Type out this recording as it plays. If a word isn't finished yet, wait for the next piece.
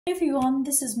Hey everyone,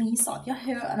 this is me, Sadia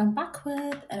here, and I'm back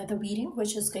with another reading,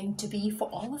 which is going to be for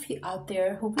all of you out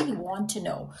there who really want to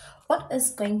know what is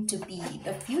going to be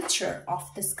the future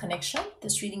of this connection.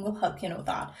 This reading will help you know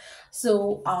that.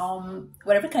 So,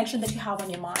 whatever connection that you have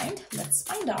on your mind, let's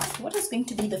find out what is going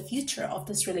to be the future of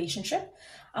this relationship.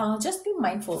 Just be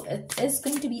mindful, it is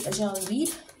going to be a general read.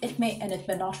 It may and it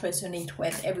may not resonate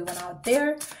with everyone out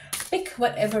there. Pick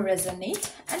whatever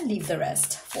resonate and leave the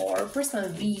rest. For personal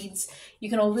reads, you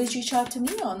can always reach out to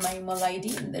me on my email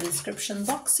ID in the description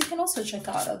box. You can also check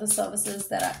out other services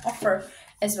that I offer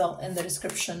as well in the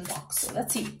description box. So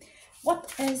let's see,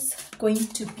 what is going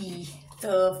to be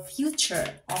the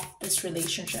future of this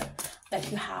relationship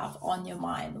that you have on your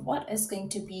mind? What is going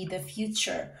to be the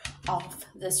future of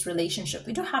this relationship?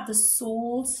 We do have the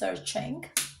soul searching,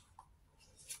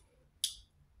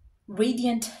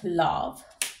 radiant love,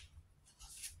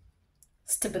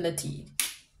 stability.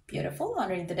 Beautiful.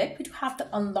 Underneath the deck, we do have the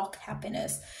unlock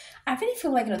happiness. I really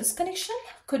feel like, this connection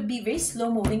could be very slow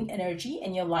moving energy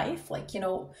in your life. Like,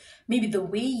 maybe the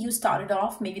way you started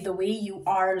off, maybe the way you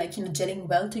are gelling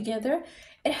well together.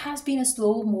 It has been a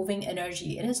slow moving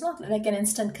energy. It is not like an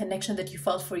instant connection that you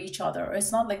felt for each other. Or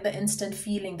it's not like the instant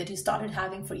feeling that you started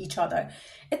having for each other.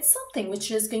 It's something which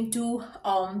is going to,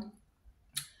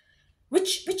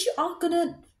 which you are going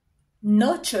to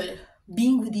nurture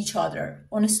being with each other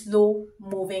on a slow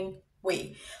moving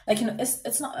way.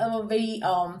 It's not a very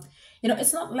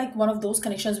it's not like one of those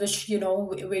connections which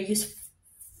where you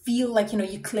feel like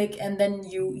you click and then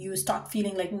you start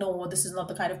feeling like, no, this is not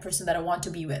the kind of person that I want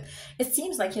to be with. It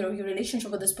seems like your relationship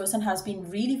with this person has been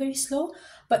really very slow,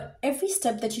 but every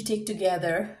step that you take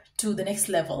together to the next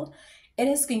level, it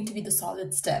is going to be the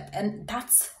solid step, and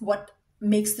that's what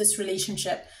makes this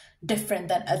relationship different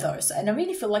than others. And I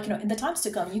really feel like in the times to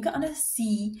come, you're gonna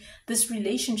see this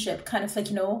relationship kind of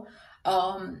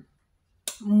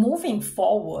moving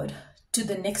forward to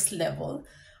the next level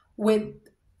with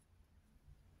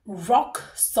rock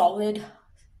solid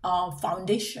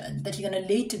foundation that you're gonna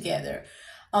lay together.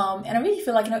 And I really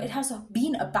feel like it has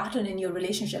been a pattern in your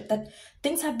relationship that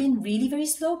things have been really very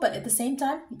slow, but at the same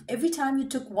time, every time you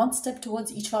took one step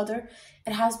towards each other,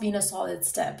 it has been a solid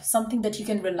step, something that you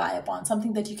can rely upon,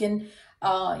 something that you can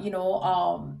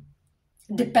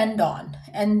depend on.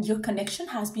 And your connection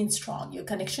has been strong. Your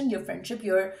connection, your friendship,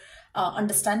 your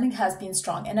understanding has been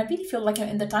strong. And I really feel like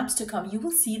in the times to come, you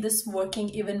will see this working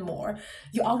even more.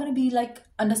 You are going to be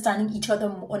understanding each other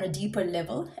on a deeper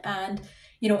level. And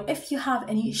if you have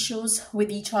any issues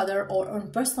with each other or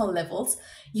on personal levels,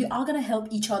 you are going to help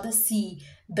each other see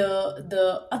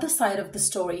the other side of the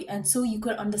story, and so you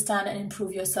could understand and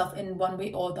improve yourself in one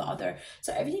way or the other.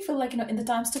 So I really feel like in the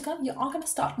times to come, you are going to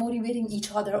start motivating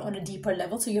each other on a deeper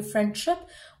level. So your friendship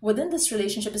within this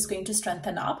relationship is going to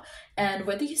strengthen up, and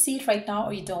whether you see it right now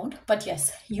or you don't, but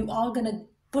yes, you are going to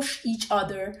push each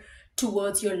other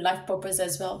towards your life purpose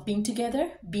as well. Being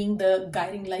together, being the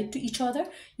guiding light to each other,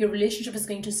 your relationship is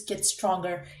going to get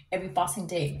stronger every passing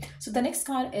day. So the next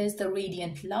card is the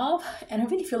radiant love, and I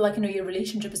really feel like your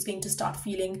relationship is going to start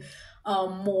feeling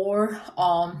more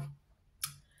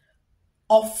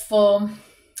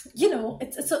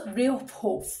it's a ray of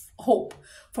hope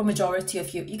for majority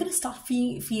of you. You're going to start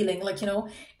feeling like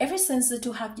ever since the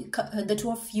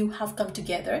two of you have come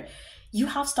together, you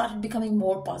have started becoming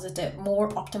more positive,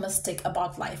 more optimistic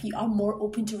about life. You are more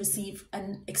open to receive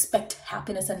and expect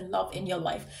happiness and love in your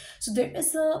life. So there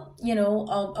is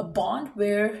a bond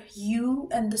where you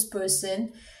and this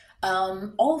person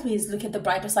always look at the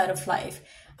brighter side of life.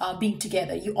 Being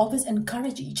together, you always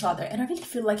encourage each other, and I really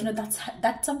feel like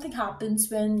that something happens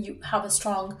when you have a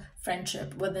strong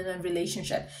friendship within a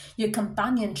relationship. Your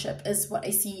companionship is what I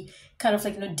see kind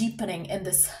of deepening in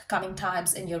this coming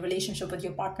times in your relationship with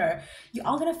your partner. You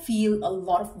are gonna feel a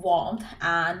lot of warmth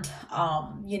and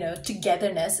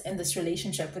togetherness in this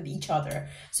relationship with each other.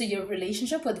 So your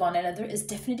relationship with one another is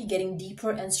definitely getting deeper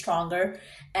and stronger,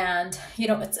 and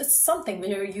it's something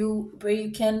where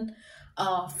you can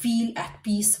feel at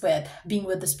peace with being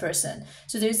with this person.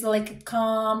 So there's a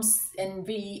calm and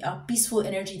very peaceful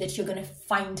energy that you're going to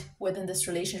find within this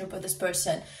relationship with this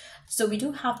person. So we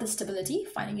do have the stability,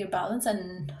 finding your balance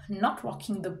and not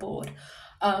rocking the boat.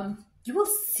 You will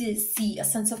see a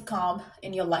sense of calm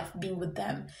in your life being with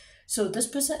them. So this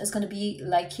person is going to be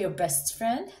like your best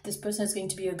friend. This person is going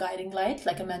to be your guiding light,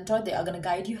 like a mentor. They are going to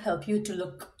guide you, help you to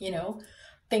look,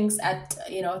 things at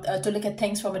to look at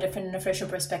things from a different and a fresher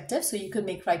perspective, so you could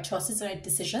make right choices, right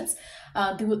decisions.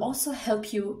 They will also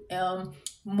help you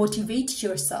motivate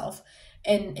yourself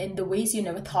in the ways you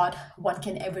never thought one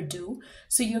can ever do.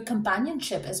 So your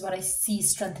companionship is what I see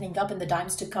strengthening up in the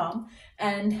times to come.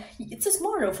 And it's just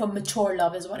more of a mature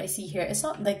love is what I see here. It's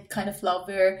not like kind of love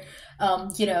where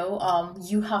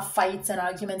you have fights and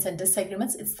arguments and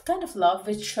disagreements. It's the kind of love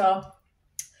which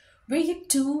where you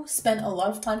two spend a lot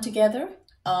of time together,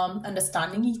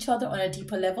 understanding each other on a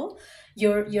deeper level.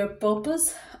 Your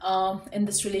purpose in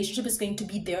this relationship is going to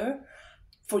be there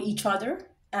for each other,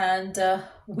 and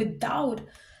without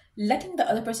letting the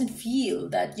other person feel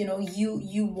that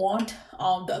you want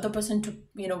the other person to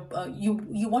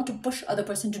you want to push other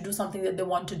person to do something that they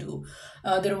want to do,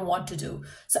 they don't want to do.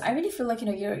 So I really feel like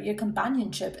your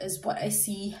companionship is what I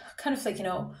see, kind of like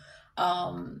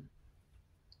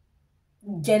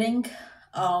getting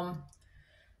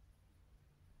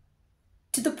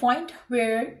to the point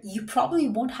where you probably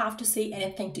won't have to say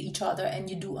anything to each other, and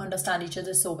you do understand each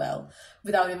other so well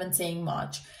without even saying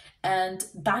much. And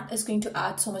that is going to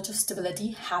add so much of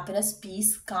stability, happiness,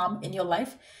 peace, calm in your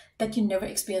life that you never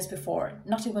experienced before.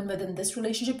 Not even within this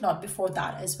relationship, not before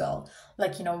that as well.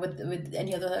 Like, with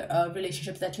any other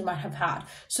relationships that you might have had.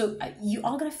 So you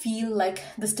are going to feel like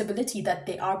the stability that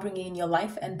they are bringing in your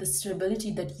life and the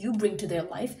stability that you bring to their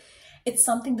life, it's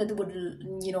something that would,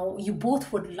 you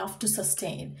both would love to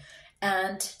sustain.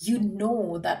 And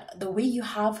that the way you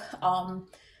have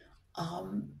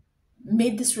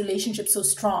made this relationship so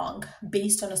strong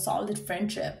based on a solid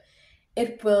friendship,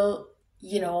 it will,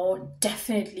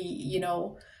 definitely,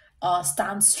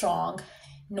 stand strong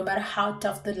no matter how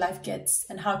tough the life gets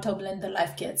and how turbulent the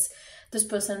life gets. This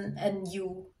person and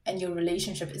you and your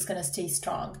relationship is going to stay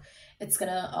strong. It's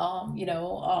going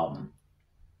to,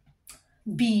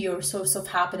 be your source of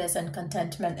happiness and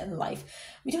contentment in life.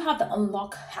 We do have the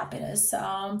unlock happiness.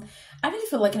 I really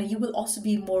feel like you will also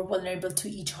be more vulnerable to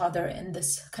each other in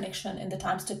this connection in the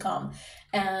times to come,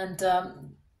 and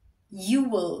you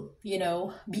will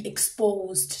be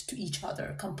exposed to each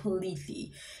other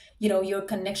completely. Your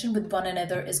connection with one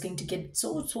another is going to get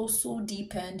so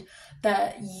deepened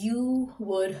that you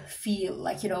would feel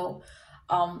like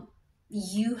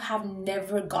you have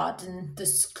never gotten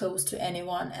this close to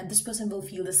anyone, and this person will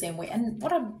feel the same way. And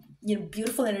what a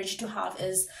beautiful energy to have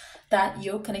is that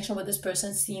your connection with this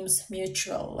person seems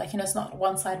mutual. Like, it's not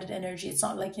one-sided energy. It's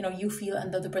not like you feel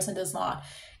and the other person does not.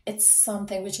 It's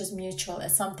something which is mutual.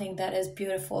 It's something that is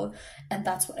beautiful, and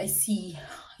that's what I see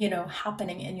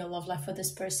happening in your love life for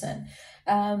this person.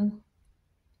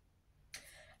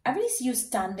 I really see you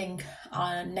standing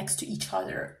next to each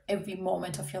other every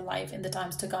moment of your life in the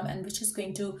times to come, and which is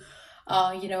going to,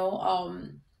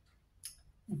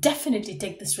 definitely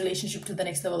take this relationship to the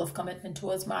next level of commitment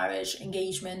towards marriage,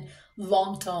 engagement,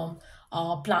 long-term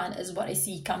plan is what I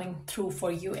see coming through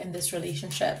for you in this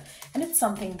relationship. And it's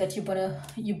something that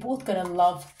you both gonna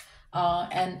love,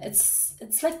 and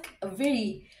it's like a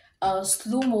very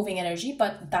slow moving energy,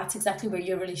 but that's exactly where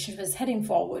your relationship is heading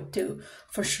forward to,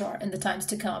 for sure, in the times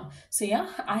to come. So yeah,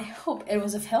 I hope it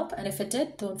was of help, and if it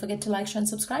did, don't forget to like, share, and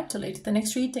subscribe. Till later the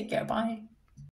next read. Take care. Bye.